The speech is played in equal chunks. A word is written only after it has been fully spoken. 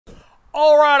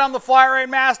Alright, I'm the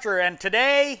flatratemaster, and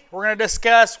today we're going to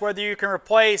discuss whether you can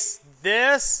replace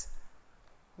this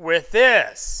with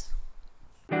this.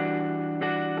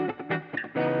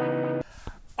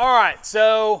 Alright,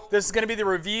 so this is going to be the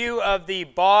review of the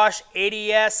Bosch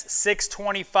ADS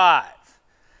 625.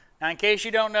 Now, in case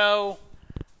you don't know,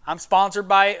 I'm sponsored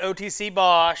by OTC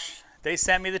Bosch. They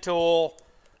sent me the tool.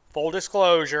 Full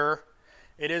disclosure,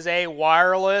 it is a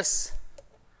wireless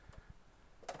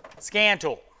scan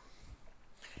tool.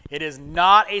 It is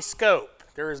not a scope.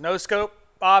 There is no scope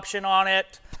option on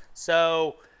it,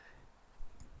 so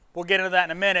we'll get into that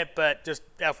in a minute, but just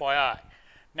FYI.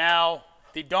 Now,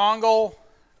 the dongle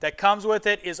that comes with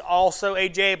it is also a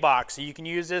J-box, so you can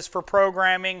use this for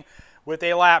programming with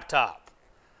a laptop,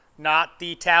 not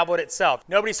the tablet itself.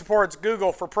 Nobody supports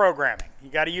Google for programming.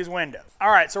 You got to use Windows.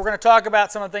 All right, so we're going to talk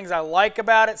about some of the things I like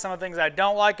about it, some of the things I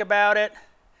don't like about it,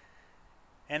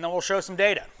 and then we'll show some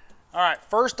data. All right,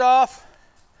 first off,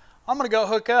 I'm going to go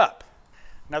hook up.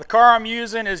 Now, the car I'm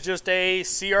using is just a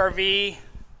CRV.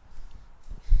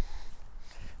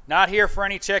 Not here for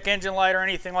any check engine light or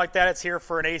anything like that. It's here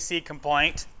for an AC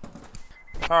complaint.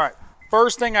 All right,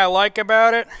 first thing I like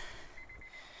about it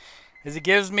is it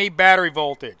gives me battery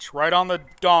voltage right on the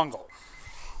dongle.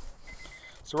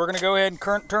 So we're going to go ahead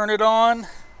and turn it on.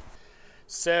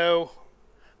 So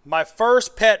my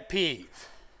first pet peeve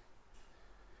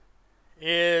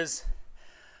is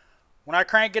when I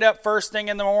crank it up first thing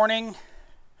in the morning,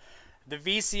 the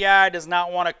VCI does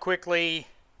not want to quickly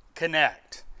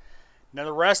connect. Now,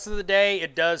 the rest of the day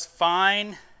it does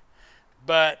fine,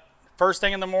 but first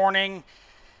thing in the morning,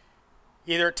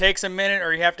 either it takes a minute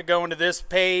or you have to go into this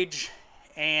page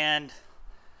and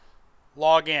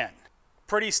log in.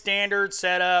 Pretty standard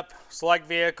setup, select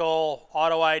vehicle,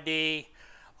 auto ID.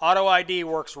 Auto ID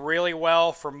works really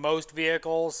well for most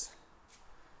vehicles.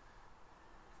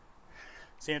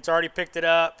 See, it's already picked it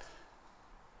up.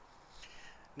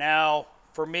 Now,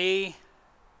 for me,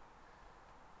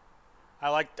 I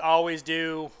like to always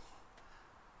do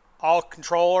all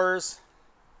controllers,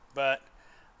 but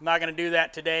I'm not going to do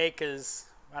that today because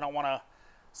I don't want to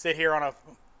sit here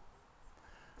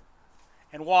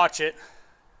and watch it.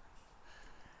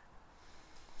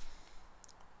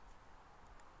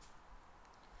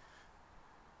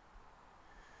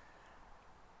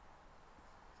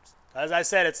 As I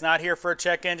said, it's not here for a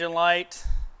check engine light,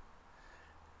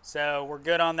 so we're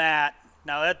good on that.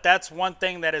 Now that's one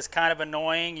thing that is kind of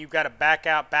annoying. You've got to back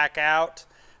out,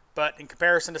 but in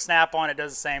comparison to Snap-on, it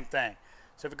does the same thing.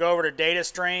 So if we go over to data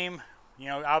stream, you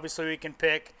know, obviously we can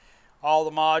pick all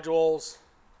the modules.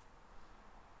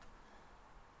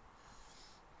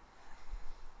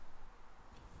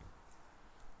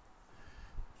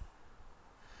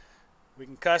 We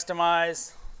can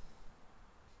customize,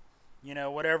 you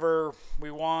know, whatever we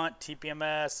want,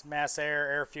 TPMS, mass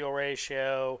air fuel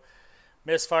ratio,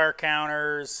 misfire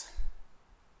counters,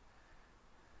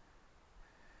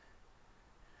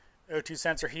 O2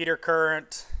 sensor heater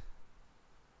current.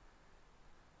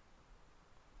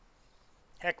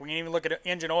 Heck, we can even look at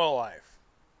engine oil life.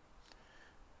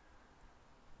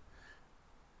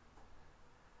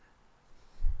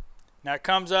 Now it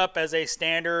comes up as a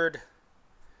standard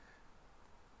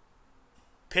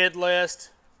PID list.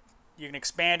 You can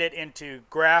expand it into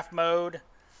graph mode.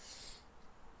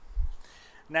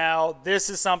 Now, this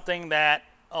is something that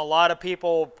a lot of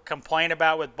people complain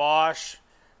about with Bosch.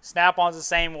 Snap-on's the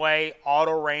same way,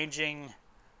 auto-ranging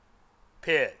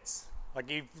PIDs.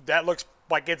 That looks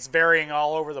like it's varying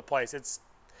all over the place. It's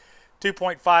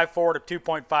 2.54 to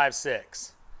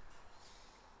 2.56.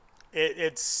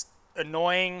 It's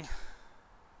annoying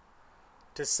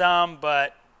to some,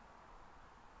 but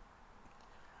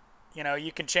you know,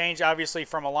 you can change obviously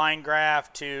from a line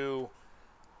graph to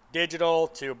digital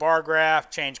to a bar graph,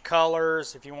 change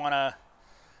colors. If you want to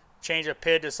change a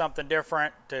PID to something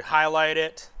different to highlight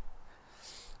it,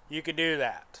 you can do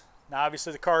that. Now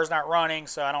obviously the car is not running,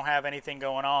 so I don't have anything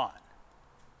going on.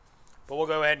 But we'll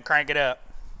go ahead and crank it up.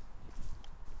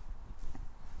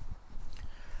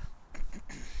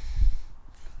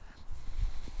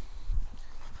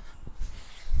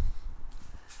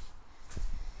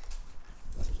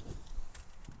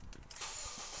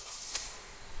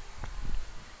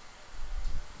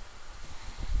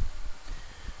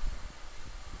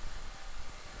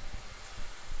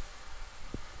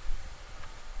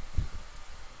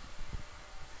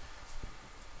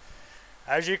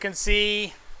 As you can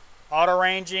see, auto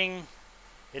ranging,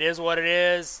 it is what it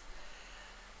is.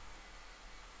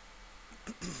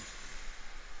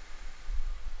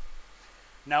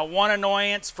 Now, one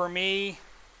annoyance for me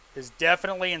is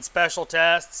definitely in special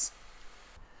tests.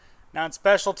 Now, in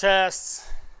special tests,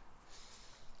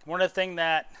 One of the things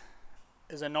that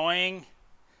is annoying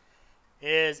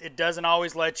is it doesn't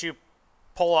always let you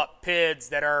pull up PIDs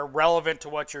that are relevant to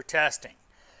what you're testing.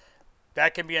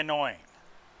 That can be annoying.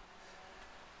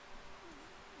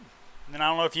 And I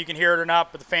don't know if you can hear it or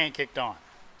not, but the fan kicked on.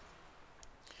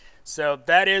 So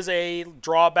that is a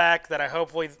drawback that I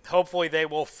hopefully they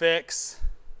will fix.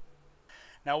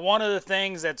 Now, one of the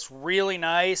things that's really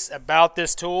nice about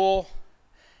this tool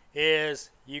is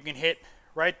you can hit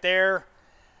right there,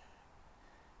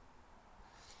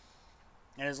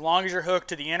 and as long as you're hooked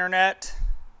to the internet,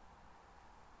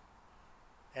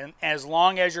 and as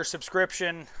long as your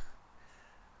subscription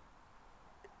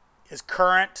is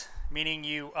current, meaning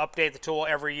you update the tool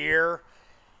every year,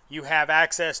 you have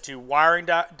access to wiring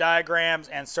diagrams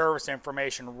and service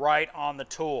information right on the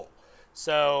tool.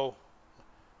 So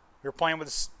you're playing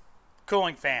with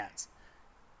cooling fans.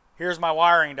 Here's my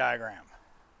wiring diagram.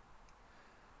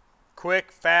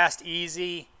 Quick, fast,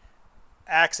 easy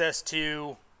access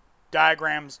to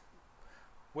diagrams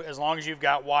as long as you've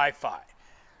got Wi-Fi.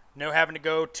 No having to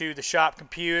go to the shop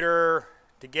computer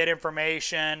to get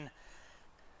information.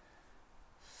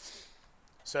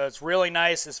 So it's really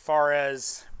nice as far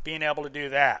as being able to do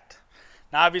that.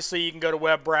 Now, obviously, you can go to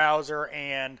web browser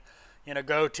and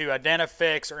go to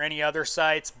Identifix or any other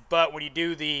sites, but when you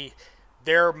do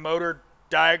their motor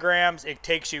diagrams, it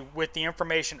takes you with the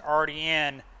information already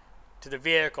in to the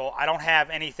vehicle. I don't have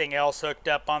anything else hooked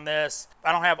up on this.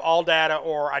 I don't have AllData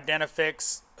or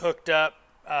Identifix hooked up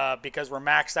because we're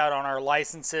maxed out on our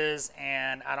licenses,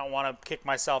 and I don't want to kick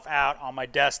myself out on my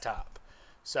desktop.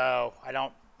 So I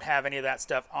don't have any of that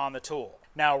stuff on the tool.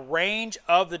 Now, range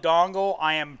of the dongle,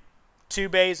 I am 2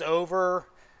 bays over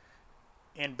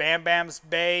in Bam Bam's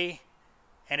bay,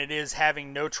 and it is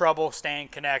having no trouble staying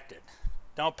connected.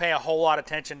 Don't pay a whole lot of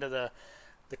attention to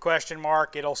the question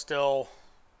mark. It'll still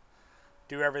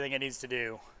do everything it needs to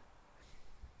do.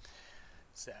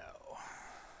 So,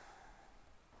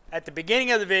 at the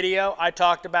beginning of the video, I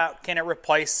talked about, can it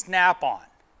replace Snap-on?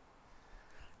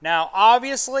 Now,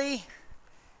 obviously,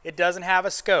 it doesn't have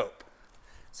a scope.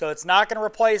 So it's not going to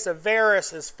replace a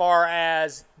Veris as far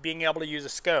as being able to use a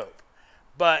scope.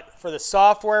 But for the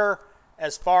software,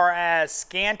 as far as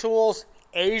scan tools,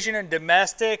 Asian and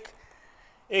domestic,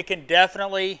 it can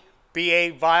definitely be a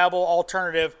viable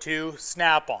alternative to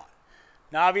Snap-on.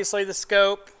 Now, obviously, the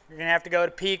scope, you're going to have to go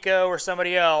to Pico or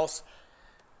somebody else,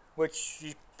 which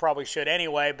you probably should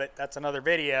anyway, but that's another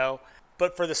video.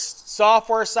 But for the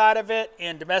software side of it,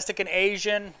 in domestic and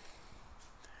Asian,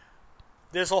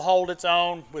 this will hold its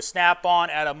own with Snap-on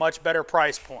at a much better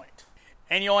price point.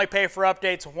 And you only pay for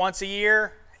updates once a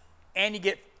year, and you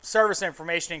get service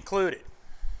information included.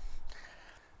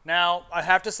 Now, I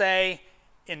have to say,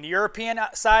 in the European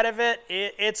side of it,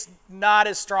 it's not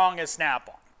as strong as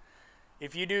Snap-on.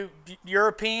 If you do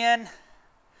European,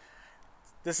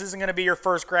 this isn't going to be your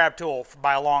first grab tool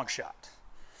by a long shot.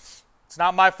 It's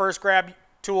not my first grab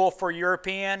tool for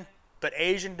European, but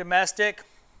Asian domestic,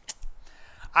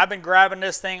 I've been grabbing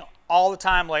this thing all the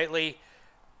time lately.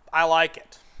 I like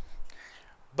it.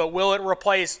 But will it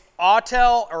replace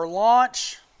Autel or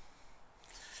Launch?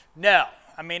 No.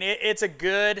 I mean, it's a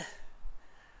good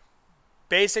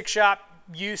basic shop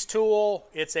use tool.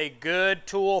 It's a good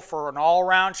tool for an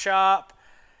all-around shop,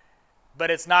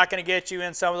 but it's not going to get you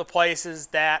in some of the places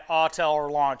that Autel or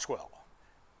Launch will.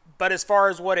 But as far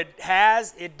as what it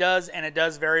has, it does, and it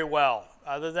does very well.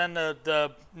 Other than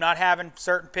the not having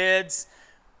certain PIDs,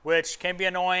 which can be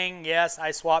annoying. Yes, I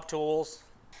swap tools.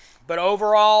 But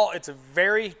overall,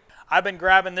 I've been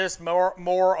grabbing this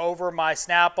more over my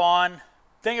Snap-on.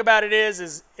 Thing about it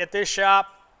is at this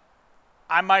shop,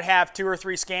 I might have 2 or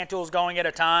 3 scan tools going at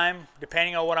a time,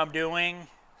 depending on what I'm doing.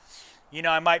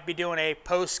 I might be doing a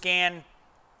post-scan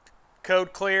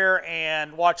code clear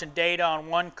and watching data on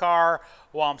one car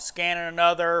while I'm scanning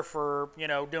another for,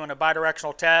 doing a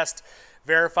bidirectional test,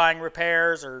 verifying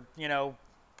repairs, or,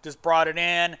 just brought it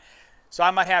in. So I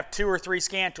might have 2 or 3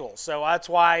 scan tools. So that's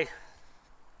why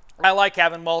I like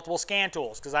having multiple scan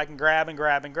tools, because I can grab and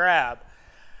grab and grab.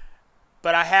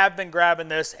 But I have been grabbing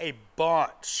this a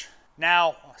bunch.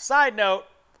 Now, side note,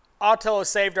 Autel has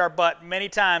saved our butt many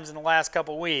times in the last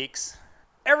couple weeks.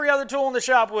 Every other tool in the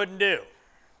shop wouldn't do.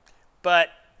 But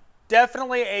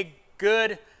definitely a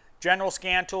good general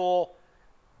scan tool.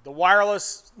 The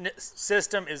wireless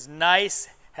system is nice,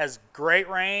 has great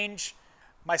range.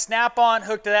 My Snap-on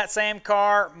hooked to that same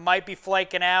car might be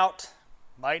flaking out,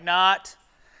 might not.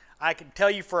 I can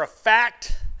tell you for a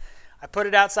fact, I put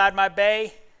it outside my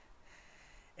bay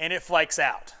and it flakes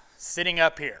out, sitting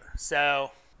up here. So,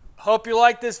 hope you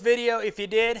liked this video. If you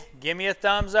did, give me a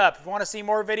thumbs up. If you want to see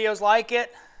more videos like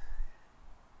it,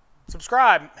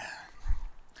 subscribe.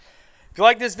 If you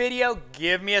like this video,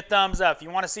 give me a thumbs up. If you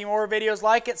want to see more videos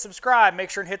like it, subscribe. Make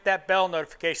sure and hit that bell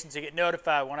notification so you get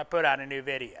notified when I put out a new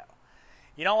video.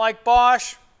 You don't like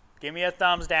Bosch? Give me a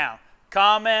thumbs down.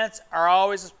 Comments are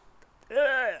always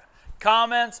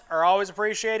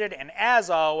appreciated. And as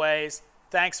always,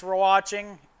 thanks for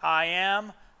watching. I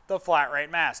am the Flat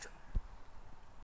Rate Master.